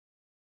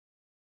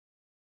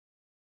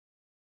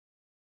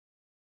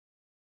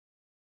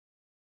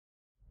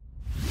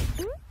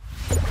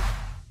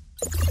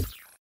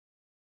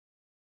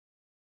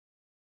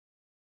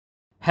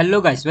Hello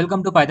guys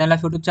welcome to Python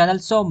life YouTube channel.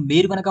 So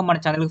మీరు కనుక మన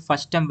ఛానల్కి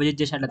ఫస్ట్ టైం విజిట్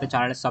చేసినట్లయితే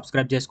ఛానల్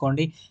సబ్స్క్రైబ్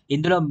చేసుకోండి.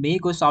 ఇందులో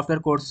మీకు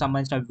సాఫ్ట్వేర్ కోర్స్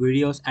సంబంధించిన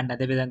వీడియోస్ అండ్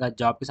అదేవిధంగా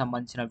జాబ్కి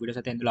సంబంధించిన వీడియోస్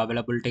అయితే ఇందులో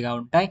అవైలబిలిటీగా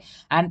ఉంటాయి.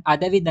 అండ్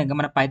అదేవిధంగా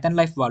మన పైథాన్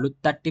లైఫ్ వాళ్ళు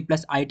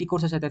 30+ ఐటీ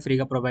కోర్సెస్ అయితే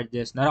ఫ్రీగా ప్రొవైడ్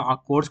చేస్తున్నారు. ఆ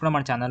కోర్స్ కూడా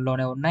మన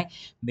ఛానల్లోనే ఉన్నాయి.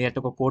 మీరైతే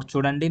ఒక కోర్స్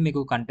చూడండి,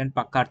 మీకు కంటెంట్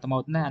పక్కా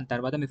అర్థమవుతుంది. అండ్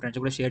తర్వాత మీ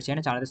ఫ్రెండ్స్ కూడా షేర్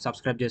చేయండి, ఛానల్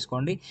సబ్స్క్రైబ్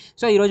చేసుకోండి.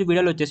 సో ఈ రోజు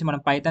వీడియోలో వచ్చేసి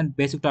మనం Python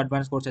basic to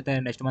advance course అయితే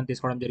నెక్స్ట్ మంత్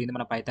తీసుకోవడం జరిగింది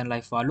మన పైథాన్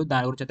లైఫ్ వాళ్ళు.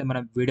 దాని గురించి అయితే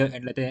మనం వీడియో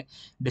ఎండ్లో అయితే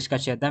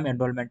డిస్కస్ చేద్దాం.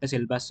 Enrolment,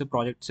 syllabus,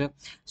 projects,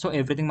 so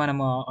everything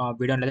మనము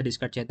వీడియోలో అయితే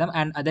డిస్కస్ చేద్దాం.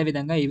 అండ్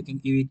అదేవిధంగా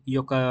ఈ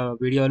యొక్క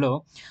వీడియోలో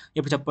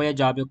ఇప్పుడు చెప్పబోయే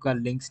జాబ్ యొక్క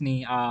లింక్స్ని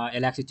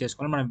ఎలా యాక్సెస్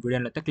చేసుకోవాలో మనం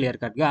వీడియోలో అయితే క్లియర్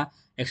కట్గా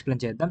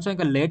ఎక్స్ప్లెయిన్ చేద్దాం. సో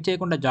ఇంకా లేట్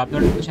చేయకుండా జాబ్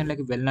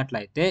నోటిఫికేషన్లోకి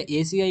వెళ్ళినట్లయితే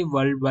ఏసీఐ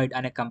వరల్డ్ వైడ్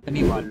అనే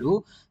కంపెనీ వాళ్ళు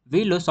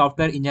వీళ్ళు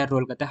సాఫ్ట్వేర్ ఇంజనీర్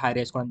రోల్కి అయితే హైర్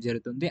చేసుకోవడం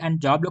జరుగుతుంది. అండ్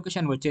జాబ్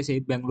లొకేషన్ వచ్చేసి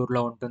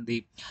బెంగళూరులో ఉంటుంది.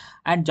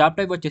 అండ్ జాబ్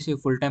టైప్ వచ్చేసి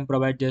ఫుల్ టైం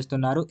ప్రొవైడ్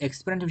చేస్తున్నారు.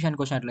 ఎక్స్పీరియన్స్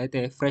విషయానికి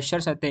వచ్చినట్లయితే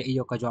ఫ్రెషర్స్ అయితే ఈ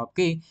యొక్క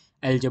జాబ్కి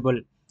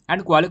ఎలిజిబుల్.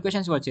 అండ్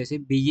క్వాలిఫికేషన్స్ వచ్చేసి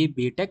బీఈ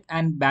బీటెక్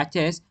అండ్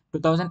బ్యాచెస్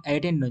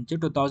 2018 నుంచి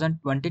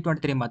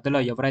 2023 మధ్యలో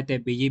ఎవరైతే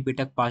బీఈ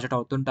బీటెక్ పాస్ అవుట్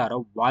అవుతుంటారో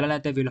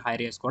వాళ్ళనైతే వీళ్ళు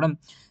హైర్ చేసుకోవడం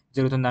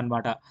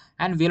జరుగుతుందన్నమాట.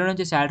 అండ్ వీళ్ళ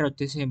నుంచి శాలరీ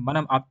వచ్చేసి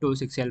మనం అప్ టు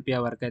 6 ఎల్పిఏ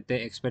వరకు అయితే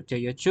ఎక్స్పెక్ట్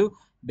చేయొచ్చు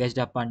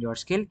based up on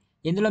your skill.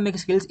 ఇందులో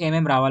మీకు స్కిల్స్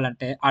ఏమేమి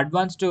రావాలంటే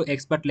advance to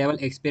expert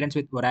level experience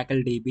with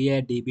Oracle DBA,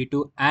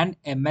 డీబీ2 and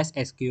MS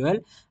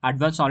SQL,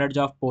 advance knowledge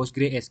of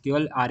పోస్ట్గ్రే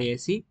SQL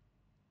RAC,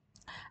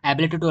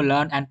 ability to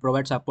learn and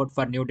provide support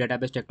for new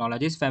database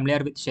technologies, familiar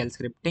with shell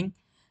scripting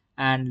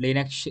and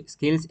Linux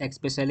skills,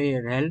 especially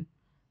RHEL,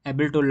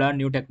 able to learn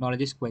new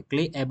technologies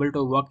quickly, able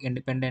to work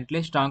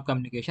independently, strong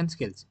communication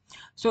skills.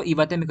 So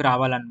ఇవైతే మీకు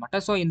రావాలన్నమాట.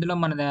 So ఇందులో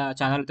మన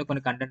channel అయితే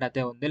కొన్ని content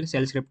అయితే ఉంది.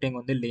 Cell scripting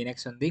ఉంది,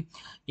 లీనక్స్ ఉంది.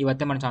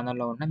 ఇవైతే మన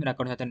ఛానల్లో ఉన్నాయి, మీరు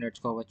అక్కడ అయితే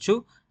నేర్చుకోవచ్చు.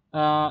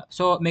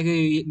 సో మీకు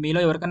మీలో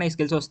ఎవరికైనా ఈ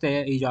స్కిల్స్ వస్తే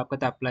ఈ జాబ్కి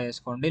అయితే అప్లై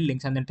చేసుకోండి.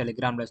 లింక్స్ అనేది నేను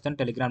టెలిగ్రామ్లో ఇస్తాను.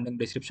 టెలిగ్రామ్ లింక్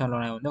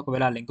డిస్క్రిప్షన్లోనే ఉంది.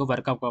 ఒకవేళ ఆ లింక్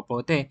వర్క్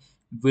అవ్వకపోతే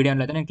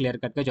వీడియోలో అయితే నేను క్లియర్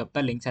కట్గా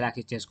చెప్తాను లింక్స్ ఎలా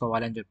యాక్సెస్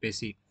చేసుకోవాలి అని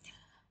చెప్పేసి.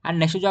 అండ్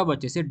నెక్స్ట్ జాబ్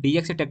వచ్చేసి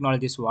డిఎక్సీ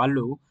టెక్నాలజీస్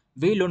వాళ్ళు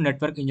వీళ్ళు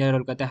నెట్వర్క్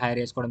ఇంజనీర్లకు అయితే హైర్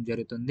చేసుకోవడం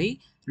జరుగుతుంది.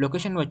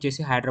 లొకేషన్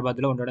వచ్చేసి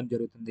హైదరాబాద్లో ఉండడం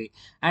జరుగుతుంది.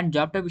 అండ్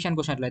జాబ్ టైప్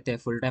విషయానికి వచ్చినట్లయితే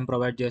ఫుల్ టైం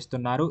ప్రొవైడ్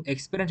చేస్తున్నారు.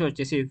 ఎక్స్పీరియన్స్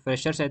వచ్చేసి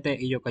ఫ్రెషర్స్ అయితే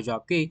ఈ యొక్క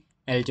జాబ్కి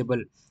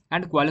ఎలిజిబుల్.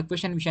 అండ్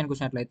క్వాలిఫికేషన్ విషయానికి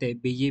వచ్చినట్లయితే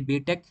బీఈ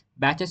బీటెక్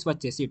బ్యాచెస్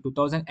వచ్చేసి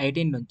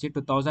 2018 నుంచి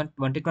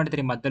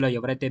 2023 మధ్యలో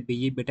ఎవరైతే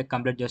బీఈ బీటెక్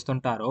కంప్లీట్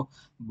చేస్తుంటారో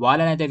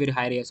వాళ్ళనైతే వీరు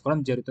హైర్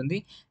చేసుకోవడం జరుగుతుంది.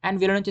 అండ్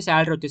వీళ్ళ నుంచి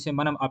శాలరీ వచ్చేసి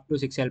మనం అప్ టు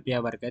 6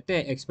 ఎల్పిఏ వరకు అయితే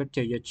ఎక్స్పెక్ట్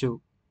చేయొచ్చు.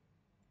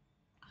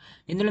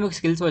 ఇందులో మీకు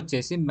స్కిల్స్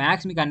వచ్చేసి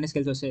మ్యాథ్స్ మీకు అన్ని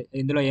స్కిల్స్ వస్తాయి.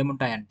 ఇందులో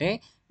ఏముంటాయంటే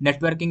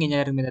నెట్వర్కింగ్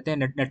ఇంజనీరింగ్ మీద అయితే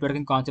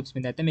నెట్వర్కింగ్ కాన్సెప్ట్స్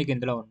మీద అయితే మీకు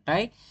ఇందులో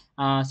ఉంటాయి.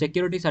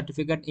 Security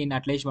certificate in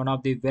at least one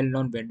of the well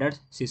known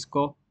vendors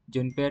Cisco,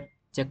 జున్పేర్,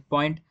 check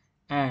point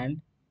and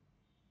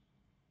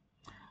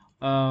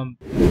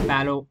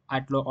Paulo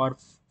అట్లో are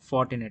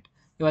ఫార్టినెట్.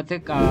 ఇవైతే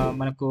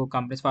మనకు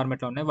కంపెనీస్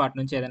ఫార్మేట్లో ఉన్నాయి. వాటి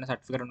నుంచి ఏదైనా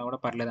సర్టిఫికేట్ ఉన్నా కూడా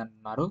పర్లేదు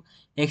అంటున్నారు.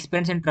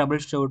 Experience in trouble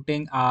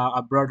shooting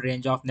abroad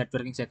range of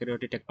networking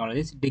security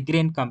technologies, degree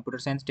in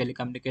computer science,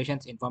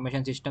 telecommunications,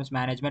 information systems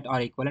management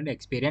or equivalent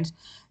experience.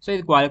 So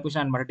ఇది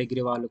క్వాలిఫికేషన్ అనమాట.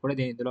 డిగ్రీ వాళ్ళు కూడా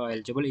ఇందులో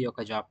ఎలిజిబుల్ ఈ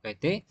యొక్క జాబ్కి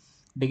అయితే.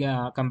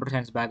 కంప్యూటర్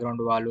సైన్స్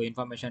బ్యాక్గ్రౌండ్ వాళ్ళు,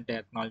 ఇన్ఫర్మేషన్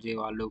టెక్నాలజీ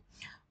వాళ్ళు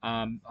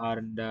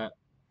అండ్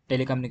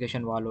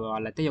టెలికమ్యూనికేషన్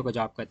వాళ్ళైతే ఈ యొక్క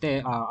జాబ్కి అయితే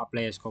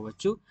అప్లై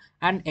చేసుకోవచ్చు.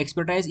 And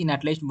expertise in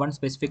at least one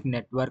specific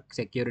network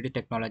security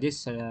technologies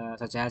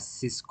such as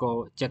Cisco,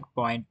 check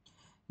point,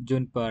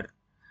 జూన్పర్,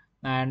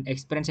 and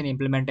experience in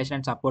implementation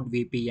and support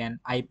VPN,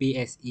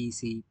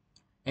 ఐపిఎస్ఈసి,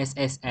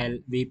 SSL,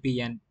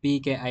 VPN,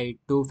 పీకేఐ,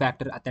 two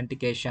factor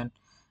authentication.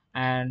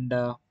 And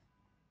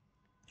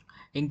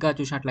ఇంకా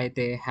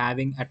చూసినట్లయితే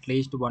having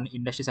at least one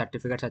industry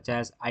certificate such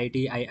as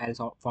ITIL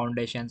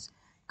foundations,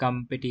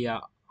 కంపిటియా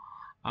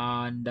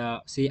and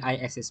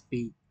CISSP,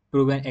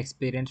 proven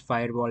experience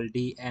firewall,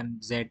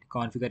 DMZ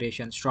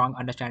configuration, strong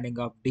understanding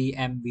of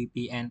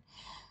DMVPN.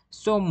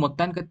 So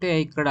మొత్తానికైతే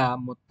ఇక్కడ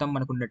మొత్తం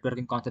మనకు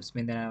networking concepts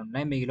మీద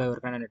ఉన్నాయి. మీలో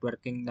ఎవరికైనా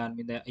నెట్వర్కింగ్ దాని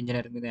మీద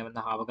ఇంజనీరింగ్ మీద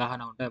ఏమైనా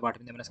అవగాహన ఉంటే, వాటి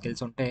మీద ఏమైనా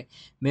స్కిల్స్ ఉంటే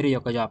మీరు ఈ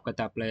యొక్క జాబ్కి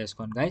అయితే అప్లై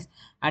చేసుకోండి గైస్.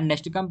 అండ్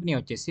నెక్స్ట్ కంపెనీ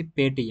వచ్చేసి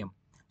పేటీఎం.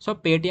 సో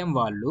పేటీఎం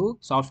వాళ్ళు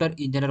సాఫ్ట్వేర్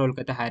ఇంజనీర్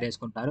వాళ్ళకి అయితే హైర్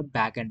చేసుకుంటారు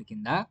బ్యాక్ ఎండ్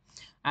కింద.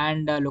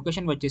 అండ్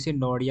లొకేషన్ వచ్చేసి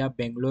నోడియా,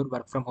 బెంగళూరు,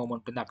 వర్క్ ఫ్రమ్ హోమ్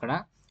ఉంటుంది అక్కడ.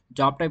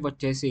 జాబ్ టైప్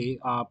వచ్చేసి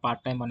పార్ట్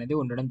టైం అనేది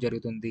ఉండడం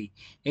జరుగుతుంది.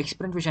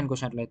 ఎక్స్పీరియన్స్ విషయానికి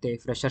వచ్చినట్లయితే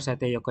ఫ్రెషర్స్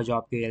అయితే ఈ యొక్క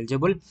జాబ్కి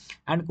ఎలిజిబుల్.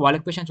 అండ్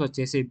క్వాలిఫికేషన్స్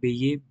వచ్చేసి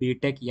BE,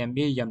 BTech,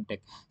 ME,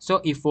 MTech. So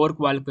ఈ 4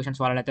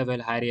 క్వాలిఫికేషన్స్ వాళ్ళనైతే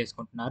వీళ్ళు హైర్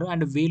చేసుకుంటున్నారు.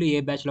 అండ్ వీళ్ళు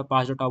ఏ బ్యాచ్లో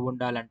పాస్ అవుట్ అవ్వి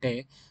ఉండాలంటే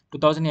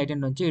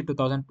 2018 నుంచి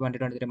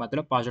 2023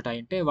 మధ్యలో పాస్ అవుట్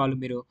అయ్యింటే వాళ్ళు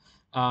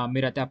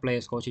మీరైతే అప్లై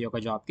చేసుకోవచ్చు ఈ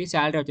యొక్క జాబ్కి.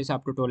 శాలరీ వచ్చేసి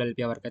అప్ టు 12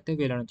 ఎల్పీ వరకు అయితే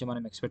వీళ్ళ నుంచి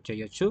మనం ఎక్స్పెక్ట్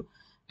చేయొచ్చు.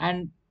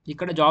 అండ్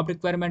ఇక్కడ జాబ్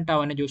రిక్వైర్మెంట్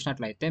అవన్నీ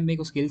చూసినట్లయితే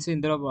మీకు స్కిల్స్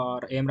ఇందులో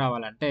ఏం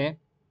రావాలంటే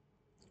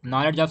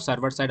knowledge of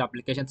server-side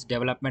applications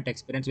development,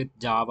 experience with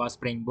Java,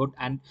 Spring Boot,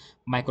 and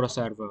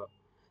microserver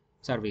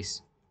service.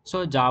 So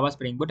Java,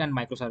 spring boot and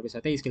micro service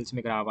అయితే ఈ స్కిల్స్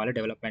మీకు రావాలి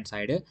development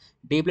side.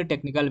 Deeply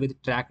technical with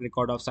track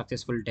record of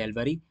successful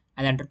delivery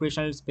and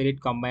ఎంటర్ప్రినల్ spirit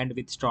combined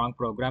with strong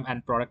programme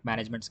and product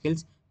management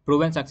skills.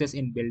 proven success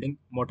in building,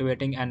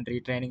 motivating, and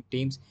retraining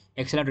teams,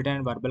 excellent written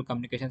and verbal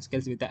communication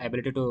skills with the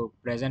ability to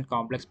present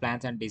complex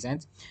plans and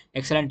designs,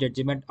 excellent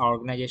judgment,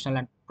 organizational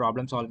and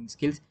problem solving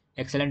skills,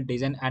 excellent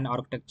design and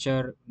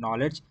architecture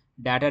knowledge,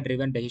 data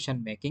driven decision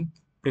making,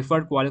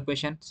 preferred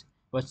qualifications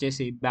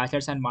వచ్చేసి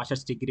bachelors and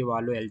masters degree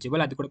వాళ్ళు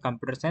eligible, అది కూడా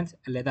computer science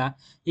లేదా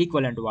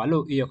equivalent వాళ్ళు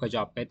ఈ యొక్క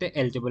జాబ్కి అయితే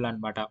ఎలిజిబుల్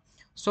అనమాట.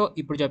 సో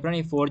ఇప్పుడు చెప్పిన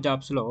ఈ 4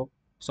 జాబ్స్‌లో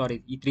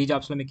ఈ 3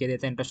 జాబ్స్‌లో మీకు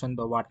ఏదైతే ఇంట్రెస్ట్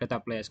ఉందో వాటికైతే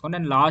అప్లై చేసుకోండి.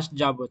 అండ్ లాస్ట్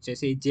జాబ్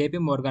వచ్చేసి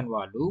జేపీ మోర్గాన్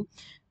వాళ్ళు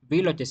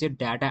వీళ్ళొచ్చేసి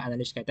డేటా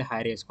అనలిస్ట్‌కి అయితే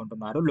హైర్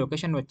చేసుకుంటున్నారు.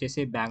 లొకేషన్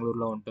వచ్చేసి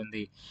బెంగుళూరులో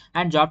ఉంటుంది.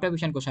 అండ్ జాబ్ టైప్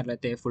విషయానికి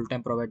వచ్చినట్లయితే ఫుల్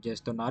టైమ్ ప్రొవైడ్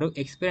చేస్తున్నారు.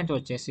 ఎక్స్‌పీరియన్స్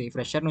వచ్చేసి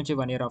ఫ్రెషర్ నుంచి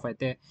 1 ఇయర్ ఆఫ్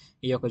అయితే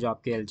ఈ యొక్క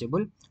జాబ్‌కి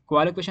ఎలిజిబుల్.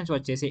 క్వాలిఫికేషన్స్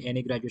వచ్చేసి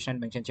ఎనీ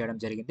గ్రాడ్యుయేషన్ మెన్షన్ చేయడం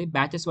జరిగింది.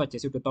 బ్యాచెస్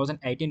వచ్చేసి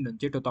 2018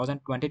 నుంచి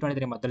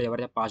 2023 మధ్యలో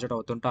ఎవరైతే పాస్ ఔట్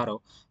అవుతుంటారో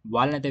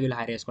వాళ్ళనైతే వీళ్ళు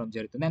హైర్ చేసుకోవడం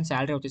జరుగుతుంది. అండ్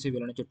సాలరీ వచ్చేసి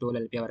వీళ్ళ నుంచి 12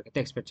 ఎల్‌పీ వరకు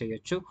అయితే ఎక్స్‌పెక్ట్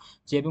చేయొచ్చు.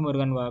 జేపీ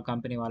మోర్గాన్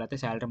కంపెనీ వాళ్ళైతే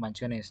సాలరీ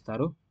మంచిగానే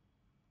ఇస్తారు.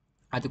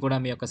 అది కూడా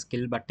మీ యొక్క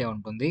స్కిల్ బట్టే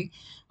ఉంటుంది.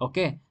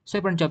 ఓకే. సో,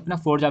 ఇప్పుడు నేను చెప్పిన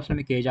 4 జాబ్స్‌లో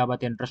మీకు ఏ జాబ్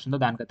అయితే ఇంట్రెస్ట్ ఉందో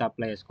దానికైతే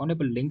అప్లై చేసుకోండి.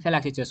 ఇప్పుడు లింక్స్ ఎలా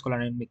యాక్సెస్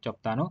చేసుకోవాలనేది మీకు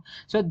చెప్తాను.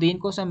 సో,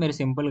 దీనికోసం మీరు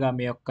సింపుల్‌గా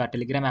మీ యొక్క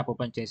టెలిగ్రామ్ యాప్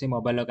ఓపెన్ చేసి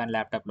మొబైల్‌లో గానీ,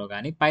 ల్యాప్‌టాప్‌లో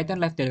గానీ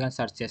పైథాన్ లైఫ్ తెలుగు అని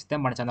సెర్చ్ చేస్తే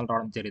మన ఛానల్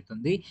రావడం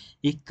జరుగుతుంది.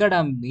 ఇక్కడ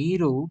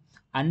మీరు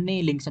అన్ని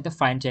లింక్స్ అయితే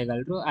ఫైండ్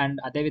చేయగలరు. అండ్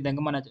అదే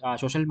విధంగా మన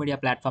సోషల్ మీడియా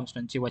ప్లాట్‌ఫార్మ్స్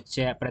నుంచి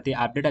వచ్చే ప్రతి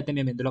అప్డేట్ అయితే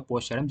మేము ఇందులో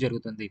పోస్ట్ చేయడం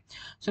జరుగుతుంది.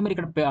 సో, మీరు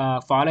ఇక్కడ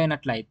ఫాలో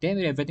అయినట్లయితే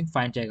మీరు ఎవ్రీథింగ్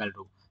ఫైండ్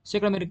చేయగలరు. సో,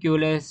 ఇక్కడ మీరు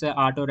క్యూలేస్,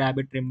 ఆటో,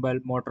 రాబిట్, ట్రిమ్బల్,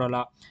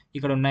 మోటరోలా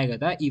ఇక్కడ ఉన్నాయి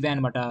గదా! ఇవే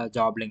అనమాట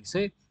జాబ్ లింక్స్.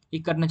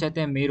 ఇక్కడ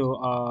నుంచయితే మీరు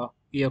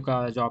ఈ యొక్క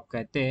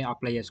జాబ్‌కైతే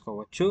అప్లై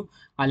చేసుకోవచ్చు.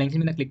 ఆ లింక్స్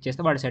మీద క్లిక్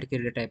చేస్తే వాడి సైట్‌కి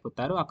రిలేట్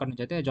అయిపోతారు. అక్కడి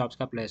నుంచయితే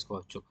జాబ్స్‌కి అప్లై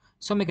చేసుకోవచ్చు.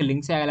 సో, మీకు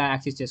లింక్స్ ఎలా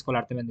యాక్సెస్ చేసుకోవాలో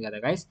అర్థమైంది గదా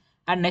గైస్.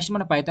 అండ్ నెక్స్ట్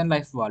మన పైథాన్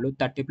లైఫ్ వాళ్ళు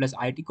 30+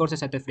 ఐటీ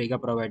కోర్సెస్ అయితే ఫ్రీగా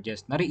ప్రొవైడ్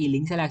చేస్తున్నారు. ఈ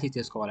లింక్స్ ఎలా యాక్సెస్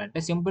చేసుకోవాలంటే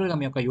సింపుల్‌గా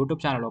మీ యొక్క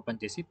యూట్యూబ్ ఛానెల్ ఓపెన్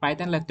చేసి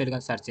పైథాన్ లైఫ్ తెలుగు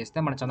అని సెర్చ్ చేస్తే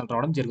మన ఛానెల్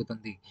రావడం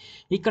జరుగుతుంది.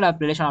 ఇక్కడ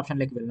ప్లేలిస్ట్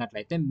ఆప్షన్‌లోకి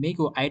వెళ్ళినట్లయితే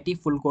మీకు IT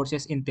full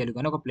courses in Telugu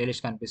అని ఒక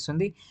ప్లేలిస్ట్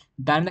కనిపిస్తుంది.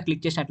 దాని మీద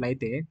క్లిక్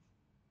చేసినట్లయితే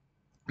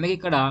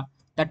మీకిక్కడ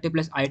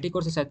 30+ ఐటీ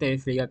కోర్సెస్ అయితే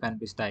ఫ్రీగా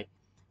కనిపిస్తాయి.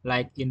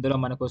 లైక్ ఇందులో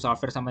మనకు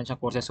సాఫ్ట్‌వేర్‌కి సంబంధించిన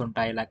కోర్సెస్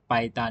ఉంటాయి. Like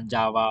Python,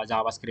 Java,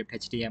 Java script,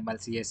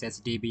 HTML, CSS,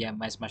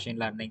 DBMS,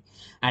 machine learning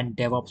and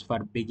DevOps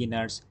for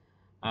beginners.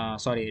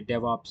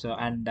 DevOps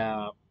and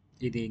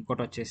ఇది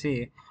ఇంకోటొచ్చేసి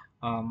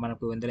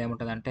మనకు ఇందులో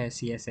ఏముంటదంటే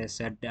CSS,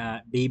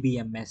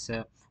 DBMS,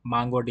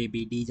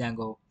 MongoDB,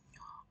 Django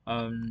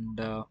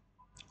and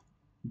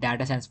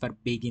data science for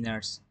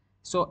beginners.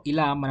 So,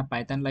 ఇలా మన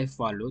పైథాన్ లైఫ్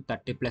వాళ్ళు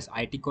 30+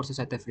 ఐటీ కోర్సెస్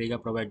అయితే ఫ్రీగా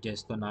provide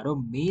చేస్తున్నారు.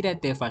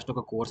 మీరైతే ఫస్ట్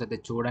ఒక కోర్స్ అయితే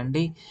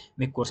చూడండి.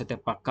 మీకు కోర్స్ అయితే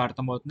పక్కా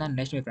అర్థమవుతుంది. అండ్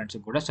నెక్స్ట్ మీ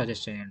ఫ్రెండ్స్‌కి కూడా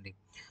సజెస్ట్ చేయండి.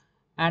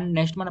 అండ్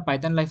నెక్స్ట్ మన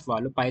పైథాన్ లైఫ్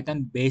వాళ్ళు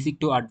Python basic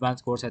to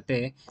advance course అయితే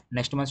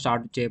నెక్స్ట్ మంత్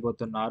స్టార్ట్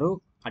చేయబోతున్నారు.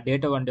 ఆ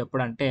డేట్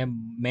ఎప్పుడంటే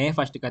మే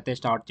 1కి అయితే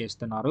స్టార్ట్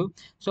చేస్తున్నారు.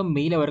 సో,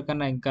 మీలో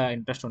ఎవరికన్నా ఇంకా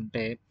ఇంట్రెస్ట్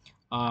ఉంటే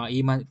ఈ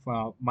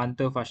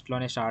మంత్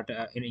ఫస్ట్‌లోనే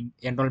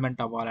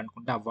ఎన్రోల్‌మెంట్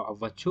అవ్వాలనుకుంటే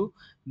అవ్వచ్చు.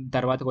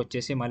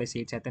 తర్వాతకొచ్చేసి మళ్ళీ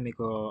సీట్స్ అయితే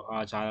మీకు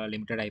చాలా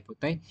లిమిటెడ్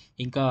అయిపోతాయి.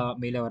 ఇంకా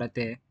మీలో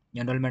ఎవరైతే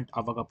ఎన్రోల్‌మెంట్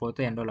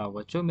అవ్వకపోతే ఎన్రోల్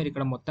అవ్వచ్చు.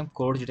 మీరిక్కడ మొత్తం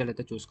కోర్స్ డీటెయిల్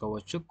అయితే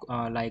చూసుకోవచ్చు.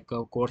 లైక్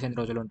కోర్స్ ఎన్ని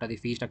రోజులుంటది,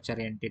 ఫీ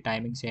స్ట్రక్చర్ ఏంటి,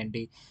 టైమింగ్స్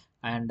ఏంటి,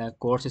 అండ్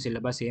కోర్స్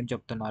సిలబస్ ఏం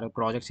చెప్తున్నారు,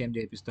 ప్రాజెక్ట్స్ ఏం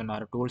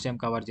చేపిస్తున్నారు, టూల్స్ ఏం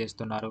కవర్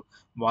చేస్తున్నారు,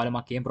 వాళ్ళు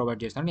మాకేం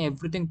ప్రొవైడ్ చేస్తున్నారు,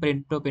 ఎవ్రీథింగ్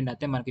ప్రింట్ టు ప్రింట్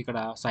అయితే మనకిక్కడ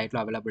సైట్‌లో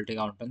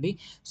అవైలబిలిటీగా ఉంటుంది.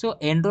 సో,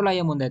 ఎన్రోల్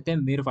అయ్యే ముందైతే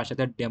మీరు ఫస్ట్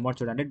అయితే డెమో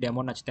చూడండి.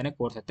 డెమో నచ్చితేనే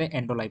కోర్స్ అయితే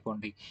ఎన్రోల్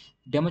అయిపోండి.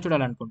 డెమో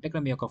చూడాలనుకుంటే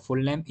ఇక్కడ మీ యొక్క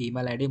full name,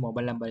 email ID,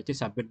 mobile number ఇచ్చి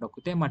సబ్మిట్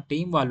నొక్కితే మా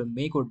టీమ్ వాళ్ళు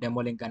మీకు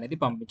డెమో లింక్ అనేది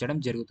పంపించడం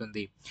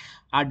జరుగుతుంది.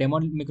 ఆ డెమో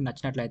మీకు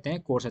నచ్చినట్లయితే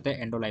కోర్స్ అయితే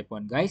ఎన్రోల్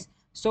అయిపోండి గైస్.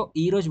 సో,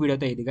 ఈరోజు వీడియో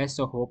అయితే ఇది guys.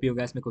 So, hope you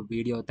guys మీకు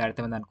వీడియో అయితే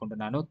అర్థమైంది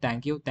అనుకుంటున్నాను.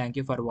 Thank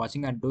you for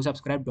watching and do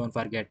subscribe. Don't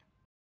forget.